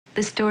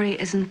This story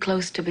isn't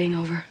close to being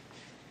over.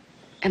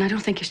 And I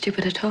don't think you're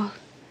stupid at all.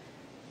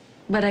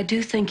 But I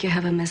do think you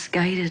have a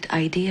misguided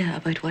idea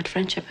about what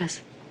friendship is.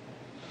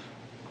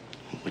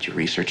 Would your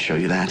research show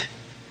you that?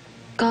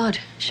 God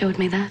showed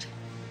me that.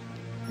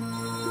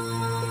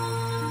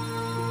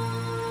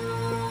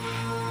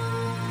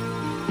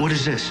 What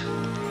is this?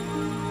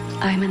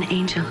 I'm an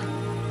angel.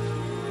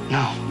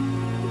 No.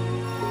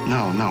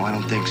 No, I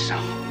don't think so.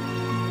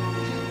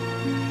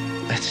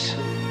 That's...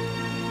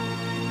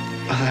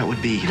 Well, that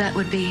would be... That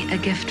would be a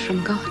gift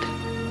from God.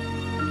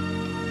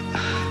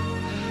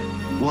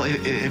 Well,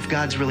 if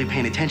God's really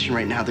paying attention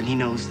right now, then he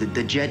knows that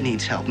Jet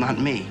needs help, not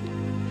me.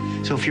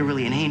 So if you're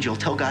really an angel,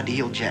 tell God to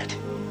heal Jet.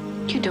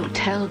 You don't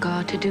tell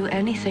God to do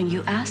anything.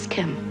 You ask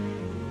him.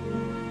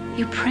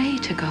 You pray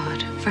to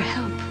God for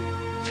help,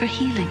 for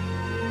healing.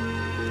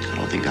 I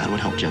don't think God would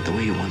help Jet the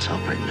way he wants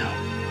help right now.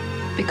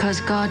 Because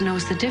God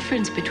knows the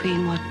difference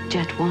between what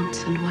Jet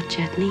wants and what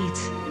Jet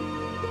needs.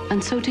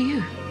 And so do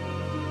you.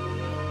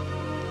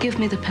 Give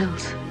me the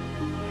pills.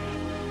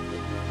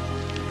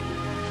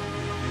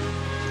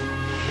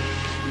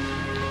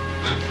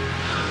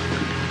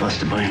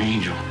 Busted by an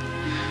angel.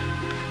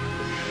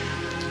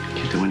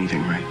 Can't do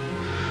anything right.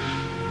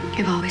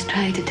 You've always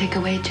tried to take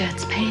away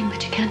Jet's pain,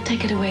 but you can't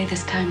take it away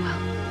this time,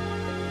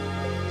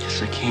 Will.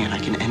 Yes, I can. I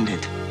can end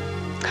it.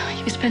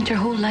 You spent your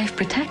whole life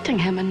protecting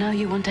him, and now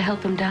you want to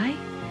help him die?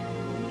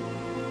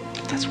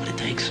 That's what it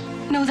takes.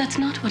 No, that's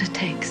not what it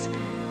takes.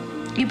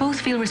 You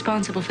both feel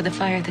responsible for the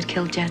fire that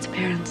killed Jet's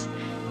parents.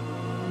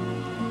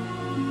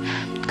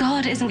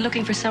 God isn't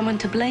looking for someone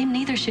to blame,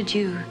 neither should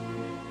you.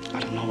 I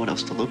don't know what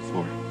else to look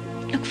for.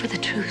 Look for the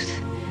truth.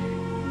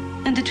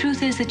 And the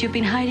truth is that you've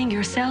been hiding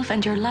yourself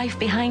and your life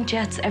behind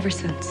Jet's ever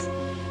since.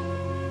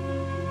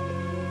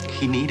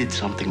 He needed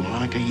something,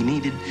 Monica. He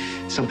needed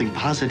something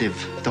positive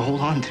to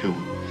hold on to.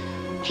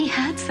 He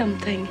had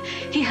something.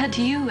 He had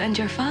you and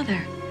your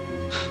father.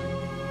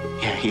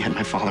 Yeah, he had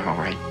my father, all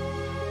right.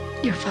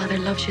 Your father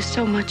loves you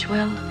so much,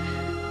 Will.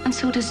 And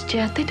so does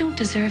Jet. They don't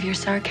deserve your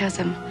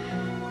sarcasm.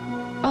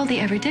 All they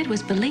ever did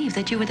was believe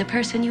that you were the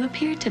person you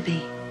appeared to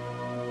be.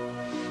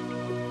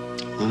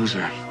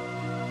 Loser.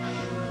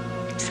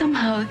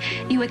 Somehow,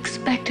 you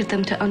expected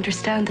them to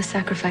understand the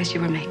sacrifice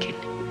you were making.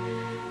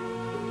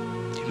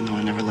 Even though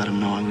I never let them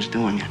know I was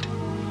doing it.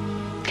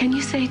 Can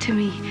you say to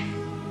me,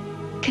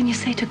 can you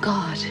say to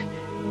God,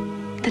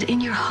 that in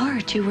your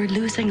heart you were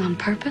losing on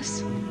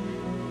purpose?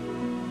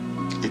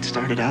 It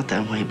started out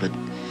that way, but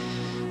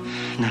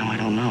now I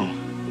don't know.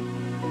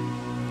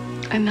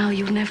 And now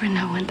you'll never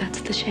know, and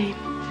that's the shame.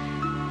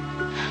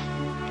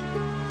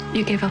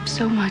 You gave up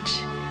so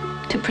much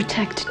to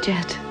protect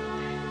Jet,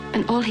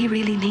 and all he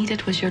really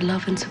needed was your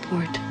love and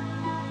support.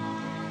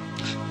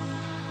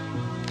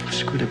 I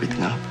screwed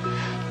everything up.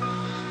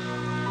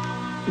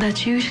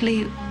 That's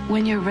usually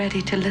when you're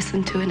ready to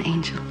listen to an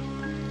angel.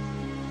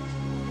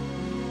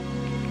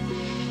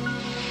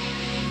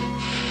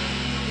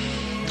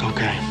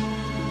 Okay.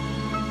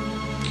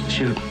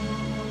 Shoot.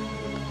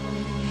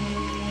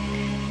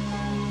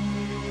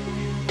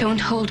 Don't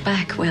hold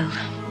back, Will.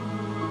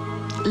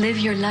 Live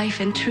your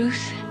life in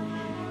truth,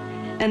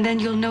 and then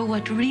you'll know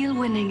what real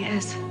winning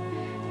is.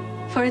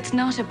 For it's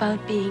not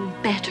about being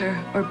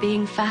better or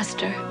being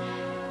faster.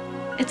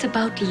 It's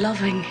about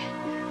loving.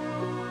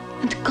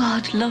 And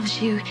God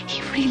loves you.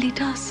 He really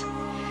does.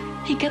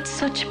 He gets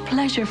such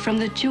pleasure from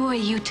the joy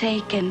you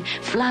take in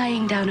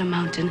flying down a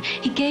mountain.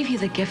 He gave you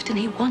the gift, and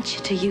he wants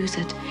you to use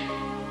it.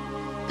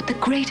 But the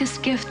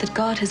greatest gift that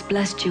God has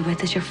blessed you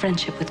with is your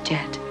friendship with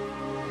Jet.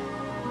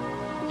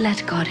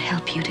 Let God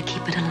help you to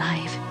keep it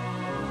alive.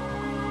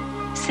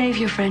 Save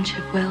your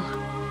friendship, Will,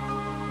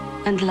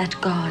 and let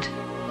God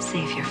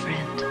save your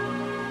friend.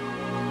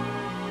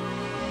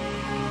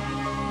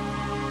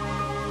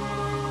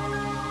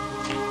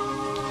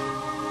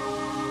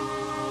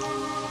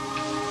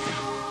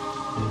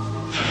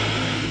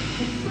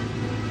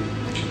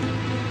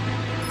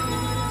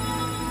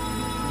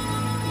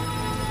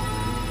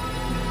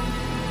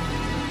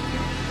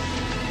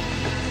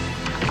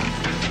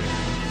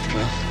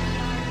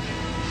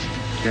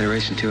 You got a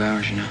race in 2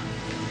 hours, you know?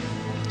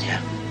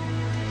 Yeah.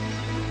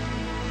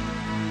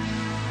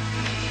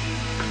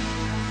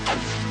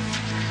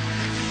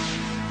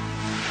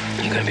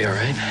 You gonna be all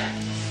right?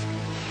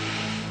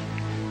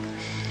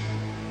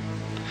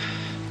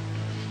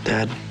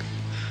 Dad,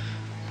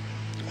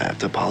 I have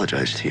to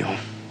apologize to you.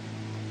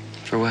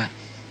 For what?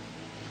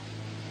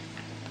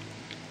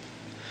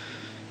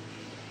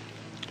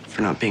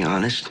 For not being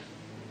honest.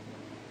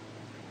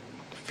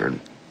 For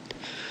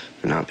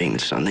not being the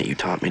son that you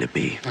taught me to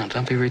be. No,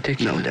 don't be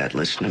ridiculous. No, Dad,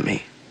 listen to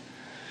me.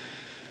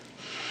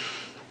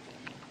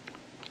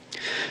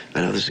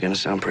 I know this is gonna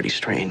sound pretty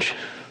strange.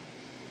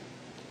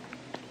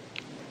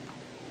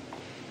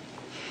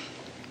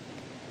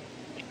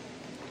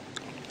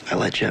 I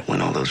let Jet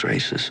win all those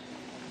races.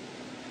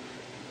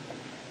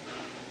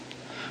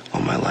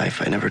 All my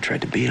life, I never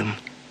tried to beat him.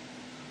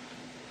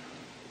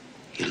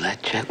 You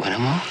let Jet win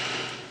them all?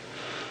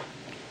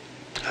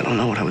 I don't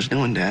know what I was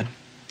doing, Dad.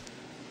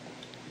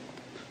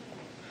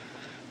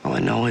 All I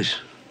know is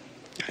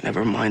I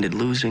never minded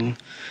losing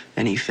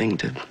anything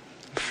to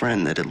a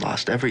friend that had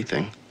lost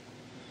everything.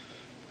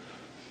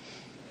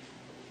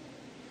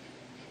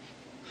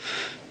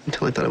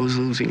 Until I thought I was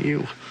losing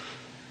you.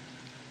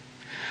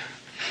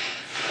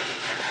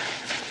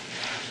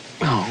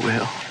 Oh,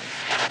 Will.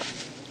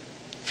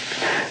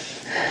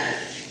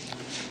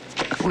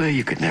 Will,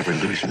 you could never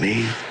lose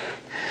me.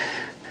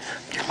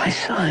 You're my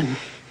son.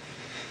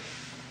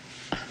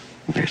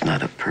 There's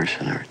not a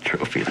person or a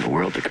trophy in the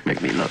world that could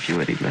make me love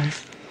you any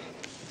less.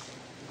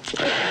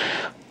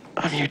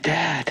 I'm your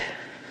dad.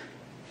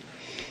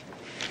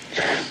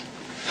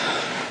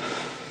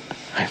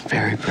 I'm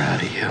very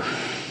proud of you.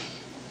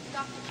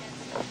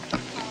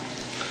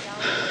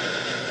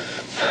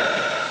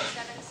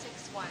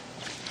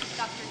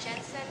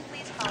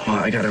 Well,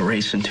 I got a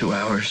race in 2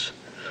 hours.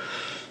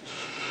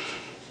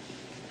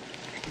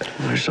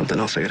 There's something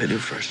else I gotta do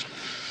first.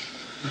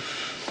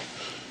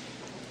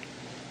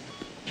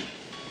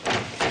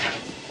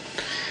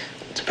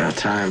 It's about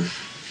time.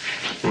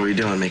 What are we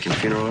doing, making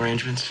funeral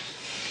arrangements?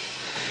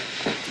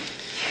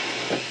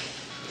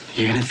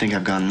 You're gonna think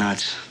I've gone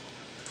nuts.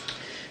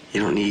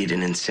 You don't need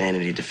an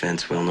insanity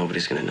defense, Will.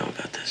 Nobody's gonna know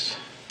about this.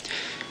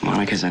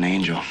 Monica's an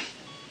angel.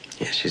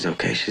 Yeah, she's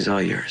okay. She's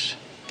all yours.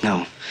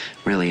 No,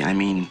 really, I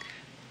mean,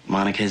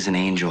 Monica's an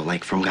angel,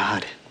 like from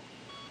God.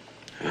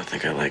 I don't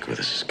think I like where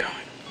this is going.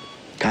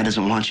 God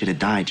doesn't want you to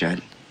die,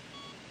 Jed.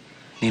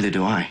 Neither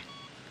do I.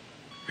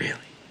 Really?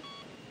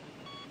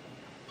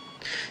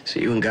 So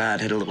you and God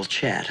had a little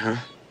chat, huh?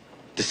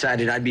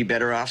 Decided I'd be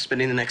better off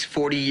spending the next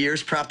 40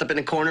 years propped up in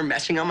a corner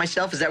messing on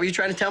myself? Is that what you're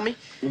trying to tell me?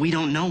 We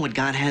don't know what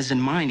God has in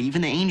mind.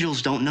 Even the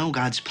angels don't know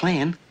God's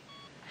plan.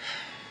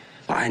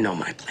 Well, I know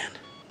my plan.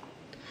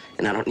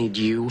 And I don't need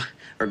you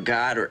or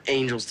God or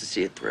angels to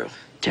see it through.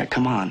 Jed,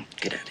 come on.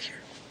 Get out of here.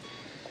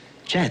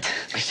 Jed.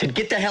 I said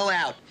get the hell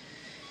out.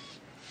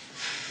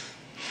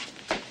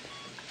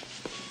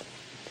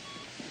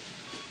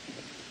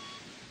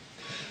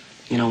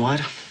 You know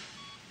what?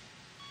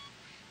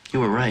 You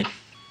were right.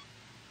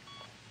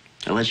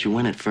 I let you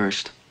win at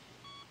first.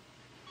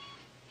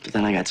 But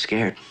then I got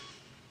scared.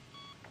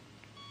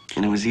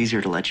 And it was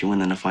easier to let you win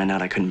than to find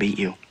out I couldn't beat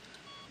you.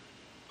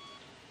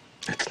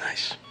 That's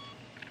nice.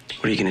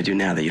 What are you gonna do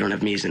now that you don't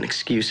have me as an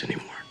excuse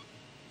anymore?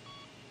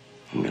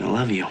 I'm gonna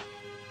love you.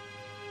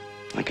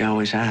 Like I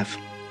always have.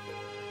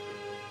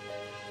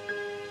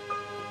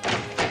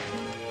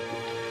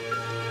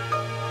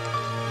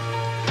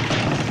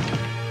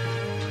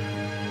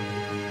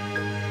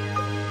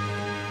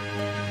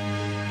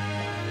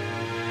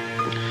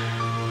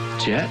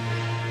 Jet,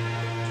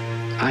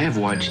 I have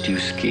watched you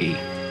ski,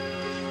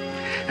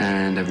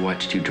 and I've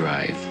watched you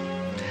drive,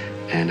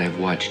 and I've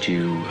watched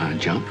you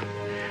jump,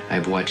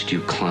 I've watched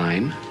you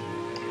climb,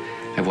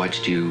 I've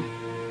watched you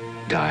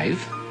dive.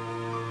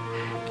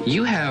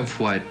 You have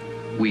what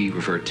we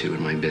refer to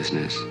in my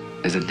business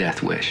as a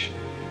death wish.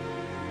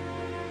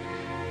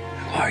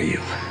 Who are you?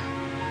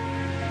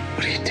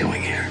 What are you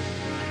doing here?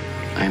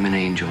 I'm an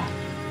angel.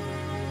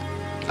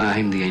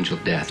 I'm the angel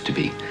of death, to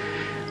be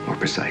more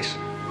precise.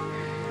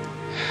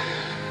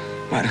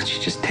 Why don't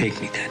you just take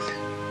me then?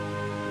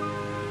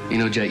 You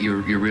know, Jet,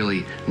 you're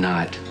really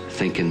not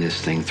thinking this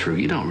thing through.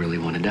 You don't really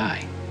want to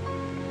die.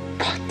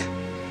 What?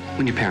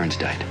 When your parents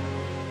died,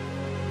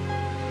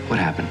 what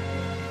happened?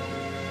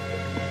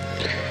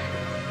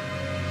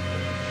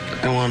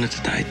 I wanted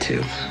to die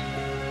too.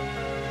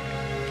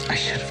 I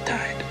should have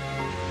died.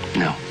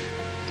 No,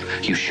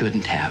 you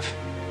shouldn't have.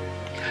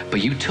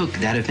 But you took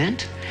that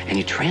event and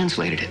you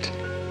translated it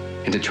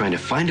into trying to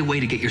find a way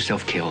to get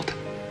yourself killed.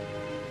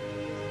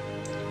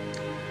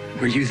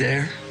 Were you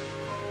there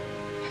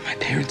when my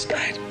parents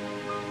died?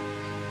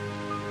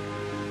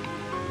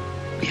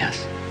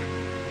 Yes.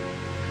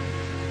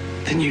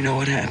 Then you know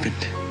what happened.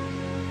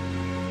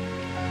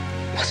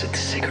 Was it the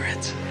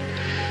cigarettes?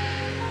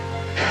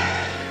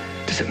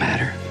 Does it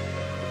matter?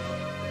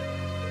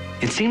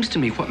 It seems to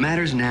me what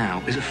matters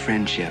now is a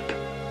friendship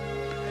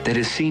that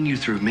has seen you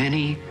through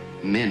many,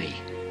 many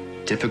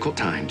difficult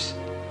times.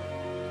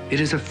 It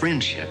is a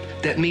friendship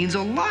that means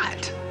a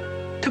lot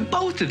to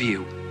both of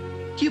you.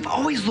 You've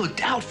always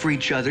looked out for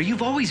each other.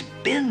 You've always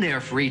been there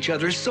for each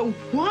other. So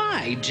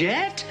why,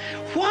 Jet?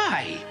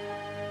 Why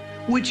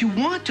would you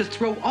want to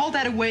throw all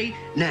that away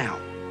now,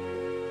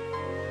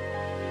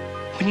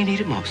 when you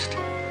need it most?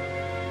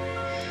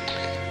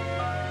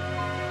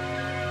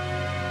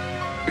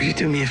 Will you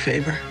do me a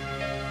favor?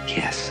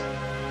 Yes.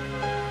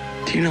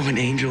 Do you know an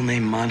angel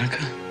named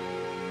Monica?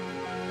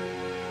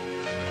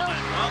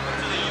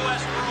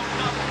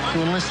 You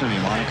wouldn't listen to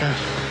me, Monica.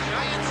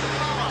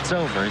 It's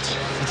over.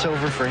 It's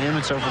over for him.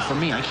 It's over for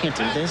me. I can't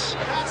do this.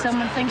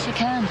 Someone thinks you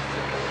can.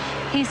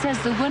 He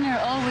says the winner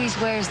always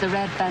wears the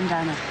red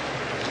bandana.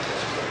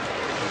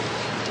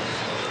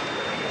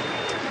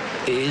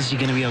 Is he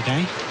gonna be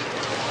okay?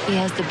 He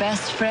has the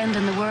best friend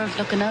in the world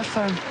looking out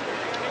for him.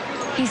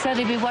 He said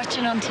he'd be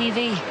watching on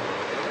TV.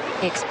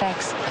 He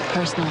expects a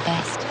personal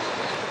best.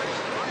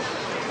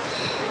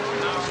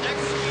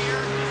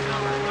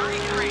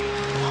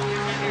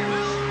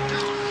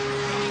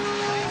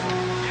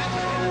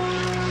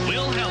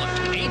 Will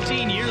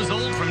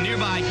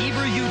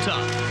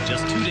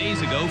just 2 days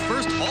ago,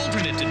 first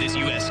alternate to this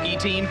U.S. ski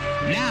team,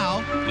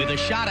 now with a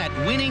shot at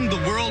winning the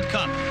World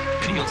Cup.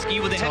 And he'll ski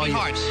with a heavy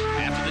heart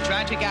after the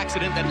tragic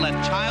accident that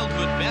left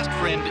childhood best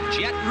friend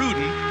Jet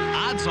Rudin,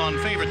 odds-on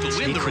favorite to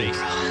win the race,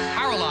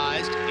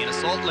 paralyzed in a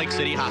Salt Lake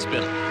City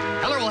hospital.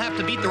 Heller will have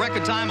to beat the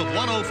record time of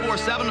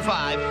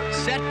 1:04.75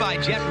 set by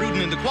Jet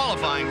Rudin in the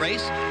qualifying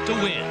race to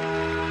win.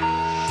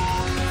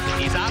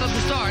 He's out of the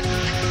start.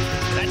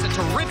 That's a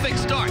terrific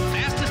start.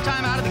 Fastest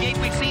time out of the gate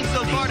we've seen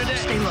so far today.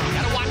 Stay low.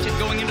 Gotta watch it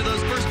going into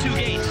those first 2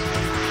 gates.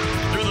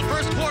 Through the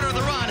first quarter of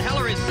the run,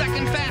 Heller is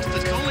second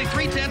fastest, only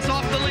 3/10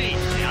 off the lead.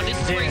 Now this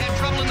is where he had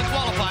trouble in the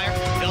qualifier.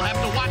 He'll have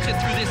to watch it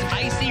through this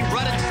icy,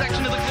 rutted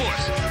section of the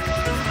course.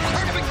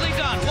 Perfectly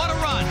done. What a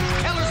run.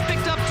 Heller's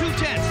picked up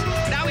 2/10.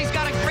 Now he's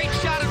got a great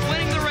shot at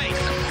winning the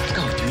race.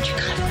 Go, dude, you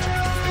got it.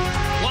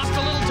 Lost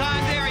a little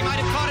time there. He might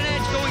have caught an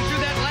edge going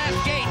through that last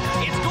gate.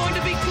 It's going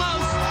to be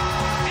close.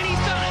 And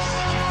he's done it.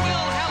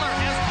 Will Heller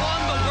has won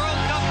the World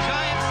Cup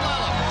Giant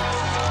Slalom.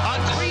 A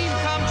dream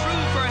come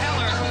true for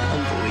Heller.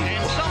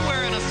 And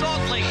somewhere in a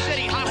Salt Lake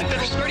City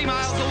hospital 30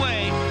 miles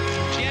away,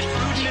 Jet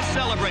Rudin is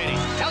celebrating.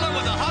 Heller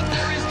with a hug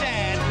for his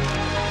dad.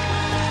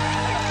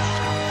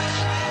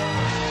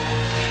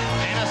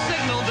 And a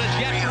signal to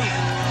Jet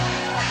Rudin.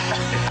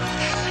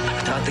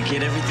 Taught the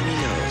kid everything he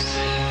knows.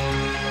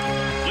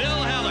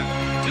 Will Heller,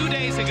 2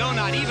 days ago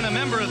not even a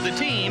member of the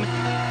team.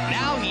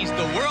 Now he's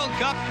the World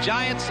Cup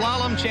Giant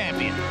Slalom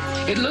champion.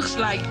 It looks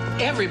like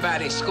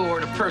everybody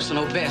scored a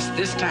personal best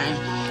this time,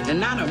 and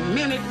not a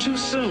minute too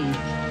soon.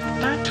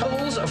 My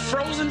toes are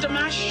frozen to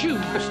my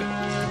shoes.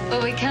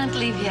 But we can't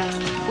leave yet.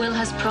 Will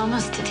has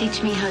promised to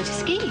teach me how to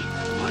ski.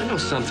 Well, I know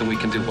something we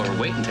can do while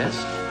we're waiting, Tess.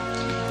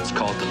 It's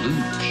called the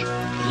luge.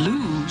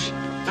 Luge?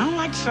 I don't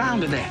like the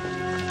sound of that.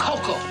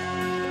 Coco.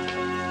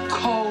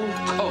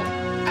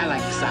 I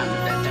like the sound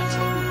of that, that's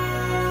all.